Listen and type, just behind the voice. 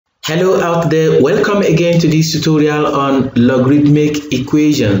Hello out there, welcome again to this tutorial on logarithmic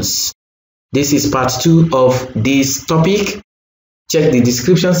equations. This is part 2 of this topic. Check the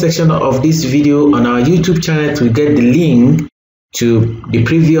description section of this video on our YouTube channel to get the link to the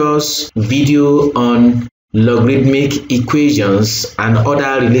previous video on logarithmic equations and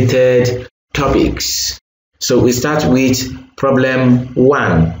other related topics. So we start with problem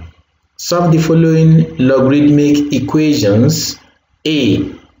 1. Solve the following logarithmic equations.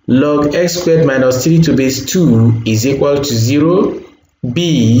 A. Log x squared minus 3 to base 2 is equal to 0.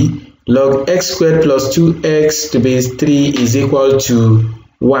 B. Log x squared plus 2x to base 3 is equal to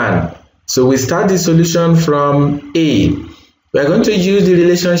 1. So we start the solution from A. We are going to use the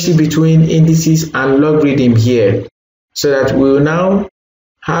relationship between indices and logarithm here, so that we will now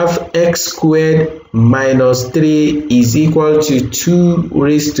have x squared minus 3 is equal to 2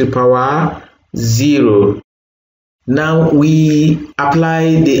 raised to power 0. Now we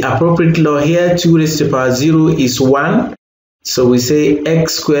apply the appropriate law here. 2 raised to power 0 is 1. So we say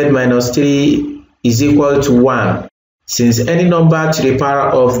x squared minus 3 is equal to 1. Since any number to the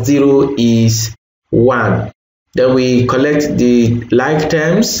power of 0 is 1. Then we collect the like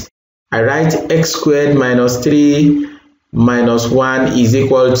terms. I write x squared minus 3 minus 1 is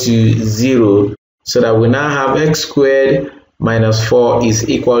equal to 0. So that we now have x squared minus 4 is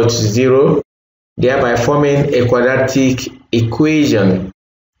equal to 0. Thereby forming a quadratic equation.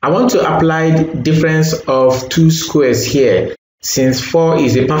 I want to apply the difference of two squares here. Since 4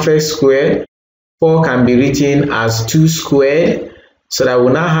 is a perfect square, 4 can be written as 2 squared, so that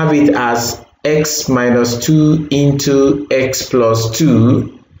we now have it as x minus 2 into x plus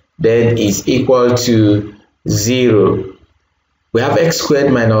 2, then is equal to 0. We have x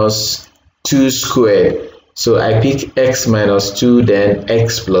squared minus 2 squared. So I pick x minus 2, then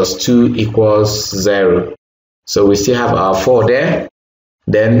x plus 2 equals 0. So we still have our 4 there.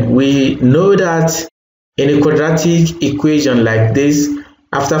 Then we know that in a quadratic equation like this,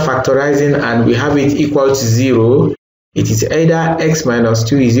 after factorizing and we have it equal to 0, it is either x minus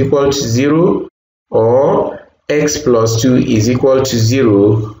 2 is equal to 0 or x plus 2 is equal to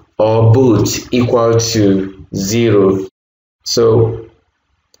 0 or both equal to 0. So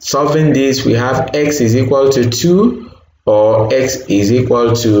solving this, we have x is equal to 2 or x is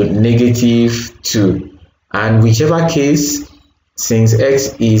equal to negative 2. And whichever case, since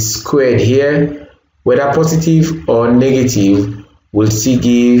x is squared here, whether positive or negative will still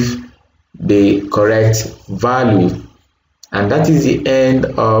give the correct value. And that is the end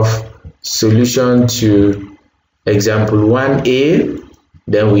of solution to example 1a.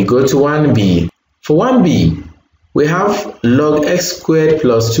 Then we go to 1b. For 1b, we have log x squared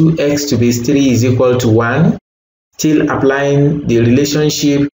plus 2x to base 3 is equal to 1. Still applying the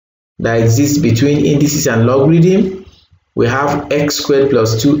relationship that exists between indices and logarithm. We have x squared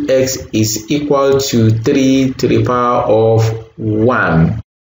plus 2x is equal to 3 to the power of 1.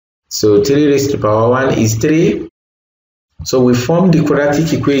 So 3 raised to the power 1 is 3. So we form the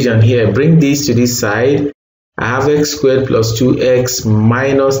quadratic equation here. Bring this to this side. I have x squared plus 2x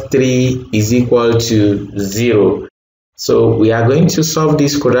minus 3 is equal to 0. So we are going to solve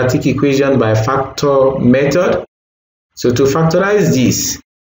this quadratic equation by factor method. So to factorize this,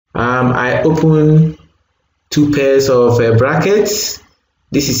 I open two pairs of brackets.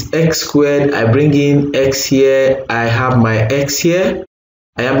 This is x squared. I bring in x here. I have my x here.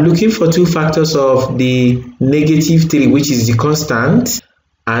 I am looking for two factors of the negative 3, which is the constant.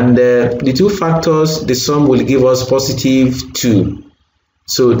 And the two factors, the sum will give us positive 2.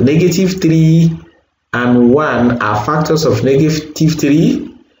 So negative 3 and 1 are factors of negative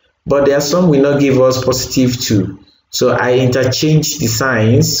 3, but their sum will not give us positive 2. So I interchange the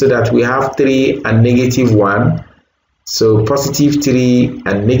signs so that we have 3 and negative 1. So positive 3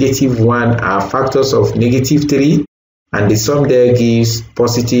 and negative 1 are factors of negative 3, and the sum there gives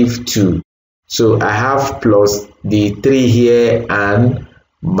positive 2. So I have plus the 3 here and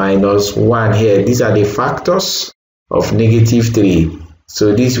minus 1 here. These are the factors of negative 3.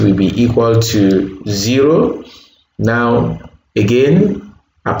 So this will be equal to 0. Now again,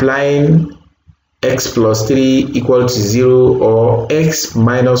 applying x plus 3 equal to 0 or x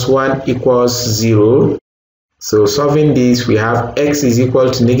minus 1 equals 0. So solving this, we have x is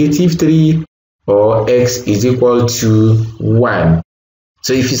equal to negative 3 or x is equal to 1.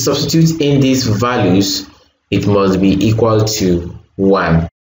 So if you substitute in these values, it must be equal to 1.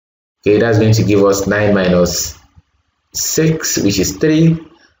 Okay, that's going to give us 9 minus 6, which is 3.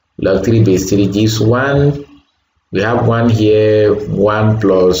 Log 3 base 3 gives 1. We have 1 here. 1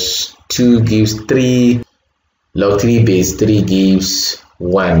 plus 2 gives 3. Log 3 base 3 gives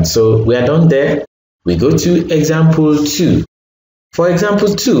 1. So we are done there. We go to example 2. For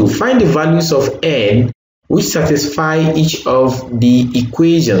example 2, find the values of n which satisfy each of the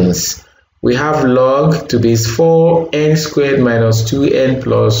equations. We have log to base 4 n squared minus 2n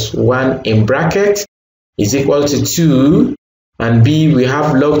plus 1 in bracket is equal to 2, and b, we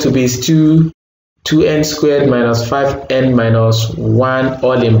have log to base 2 2n squared minus 5n minus 1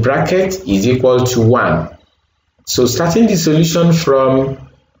 all in bracket is equal to 1. So starting the solution from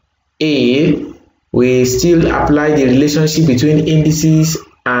A, we still apply the relationship between indices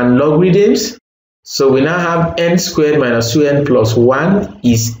and logarithms. So we now have n squared minus 2n plus 1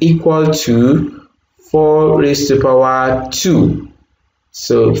 is equal to 4 raised to the power 2.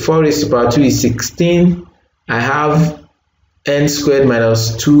 So 4 raised to the power 2 is 16. I have n squared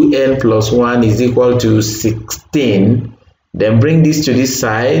minus 2n plus 1 is equal to 16. Then bring this to this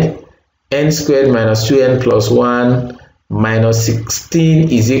side. N squared minus 2n plus 1 minus 16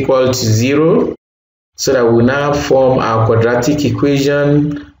 is equal to 0. So that we now form our quadratic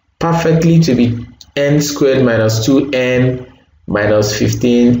equation perfectly to be n squared minus 2n minus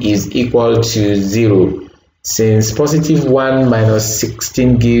 15 is equal to 0. Since positive 1 minus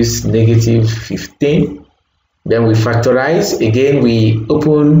 16 gives negative 15, then we factorize. Again, we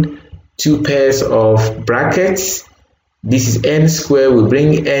open two pairs of brackets. This is n squared, we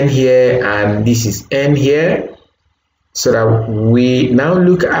bring n here, and this is n here. So that we now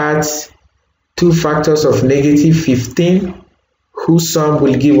look at two factors of negative 15, whose sum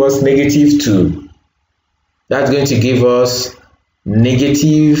will give us negative 2. That's going to give us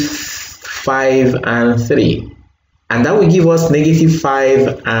negative 5 and 3. And that will give us negative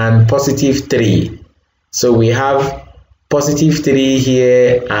 5 and positive 3. So we have positive 3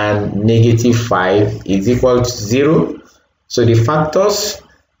 here and negative 5 is equal to 0. So the factors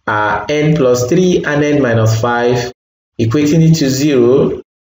are n plus 3 and n minus 5. Equating it to 0,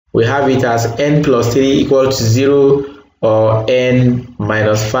 we have it as n plus 3 equal to 0 or n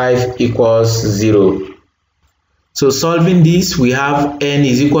minus 5 equals 0. So solving this, we have n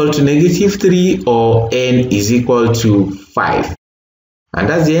is equal to negative 3 or n is equal to 5. And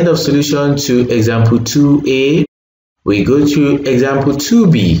that's the end of solution to example 2a. We go to example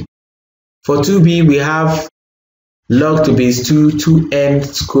 2b. For 2b, we have log to base 2 2n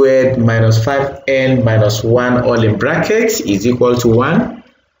squared minus 5n minus 1 all in brackets is equal to 1.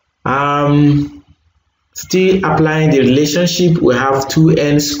 Still applying the relationship, we have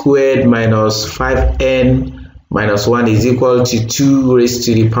 2n squared minus 5n minus 1 is equal to 2 raised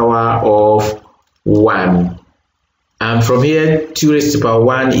to the power of 1. And from here, 2 raised to the power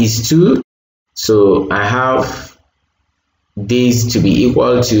 1 is 2. So I have this to be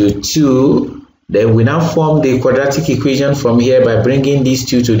equal to 2. Then we now form the quadratic equation from here by bringing these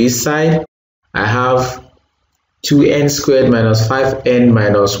two to this side. I have 2n squared minus 5n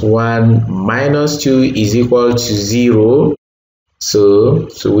minus 1 minus 2 is equal to 0. So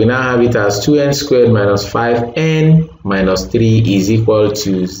we now have it as 2n squared minus 5n minus 3 is equal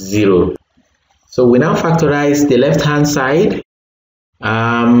to 0. So we now factorize the left hand side.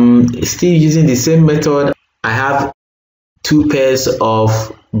 Still using the same method. I have two pairs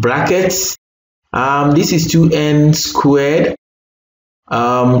of brackets. This is 2n squared.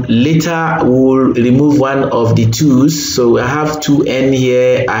 Later we'll remove one of the 2's. So I have 2n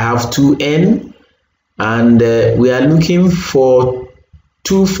here, I have 2n. And we are looking for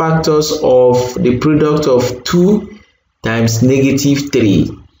two factors of the product of 2 times negative 3.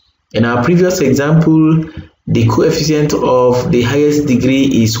 In our previous example, the coefficient of the highest degree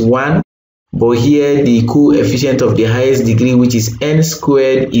is 1, but here the coefficient of the highest degree, which is n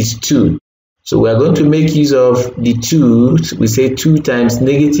squared, is 2. So we are going to make use of the 2. We say 2 times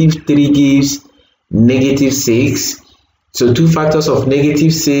negative 3 gives negative 6. So two factors of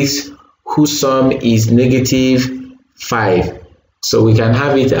negative 6 whose sum is negative 5. So we can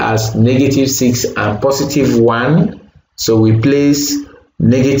have it as negative 6 and positive 1. So we place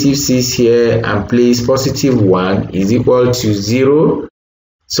negative 6 here and place positive 1 is equal to 0.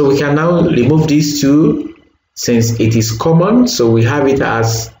 So we can now remove these two since it is common. So we have it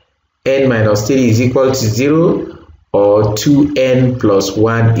as n minus 3 is equal to 0 or 2n plus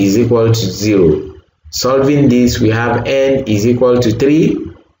 1 is equal to 0. Solving this, we have n is equal to 3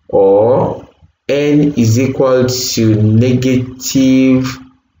 or n is equal to negative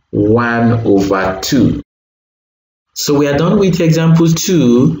 1 over 2. So we are done with example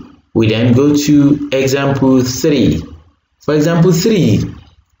 2. We then go to example 3. For example 3,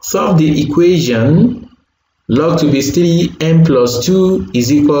 solve the equation log to base 3m plus 2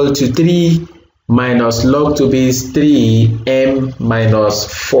 is equal to 3 minus log to base 3m minus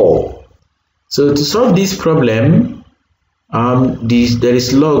 4. So to solve this problem, there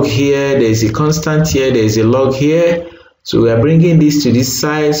is log here, there is a constant here, there is a log here. So we are bringing this to this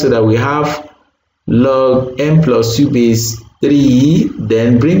side so that we have log n plus 2 base 3.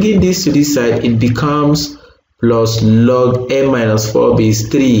 Then bringing this to this side, it becomes plus log n minus 4 base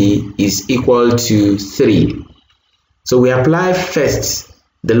 3 is equal to 3. So we apply first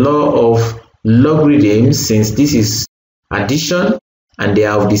the law of logarithms, since this is addition and they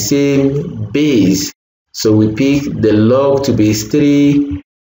are of the same base. So we pick the log to base 3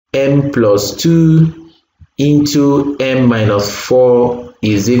 m plus 2 into m minus 4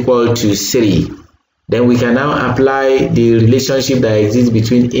 is equal to 3. Then we can now apply the relationship that exists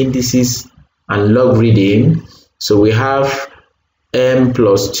between indices and logarithm. So we have m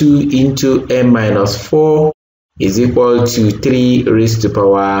plus 2 into m minus 4 is equal to 3 raised to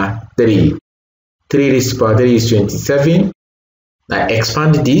power 3. 3 raised to power 3 is 27. I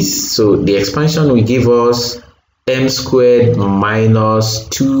expand this, so the expansion will give us m squared minus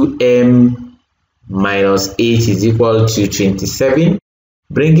 2m minus 8 is equal to 27.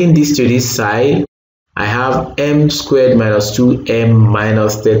 Bringing this to this side, I have m squared minus 2m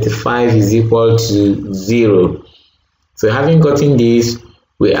minus 35 is equal to 0. So having gotten this,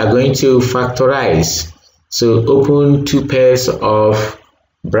 we are going to factorize. So open two pairs of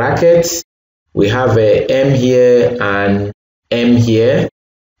brackets. We have a m here and m here.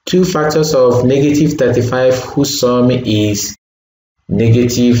 Two factors of negative 35 whose sum is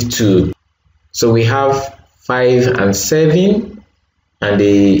negative 2. So we have 5 and 7, and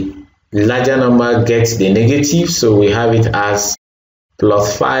the larger number gets the negative, so we have it as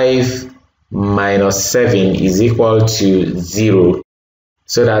plus 5 minus 7 is equal to 0.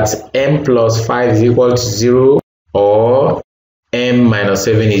 So that m plus 5 is equal to 0 or m minus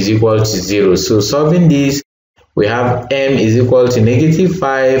 7 is equal to 0. So solving this, we have m is equal to negative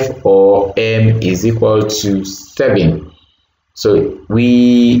 5 or m is equal to 7. So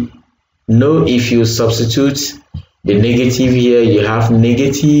we know if you substitute the negative here, you have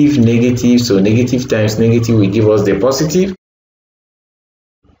negative, negative, so negative times negative will give us the positive.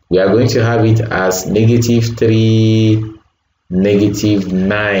 We are going to have it as negative 3, negative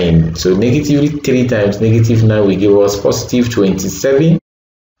 9. So negative 3 times negative 9 will give us positive 27,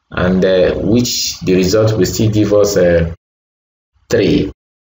 and which the result will still give us 3.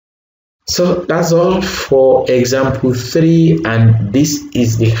 So that's all for example 3, and this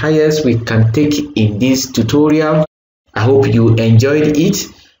is the highest we can take in this tutorial. I hope you enjoyed it.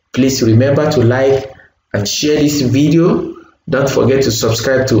 Please remember to like and share this video. Don't forget to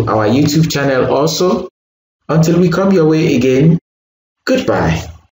subscribe to our YouTube channel also. Until we come your way again, goodbye.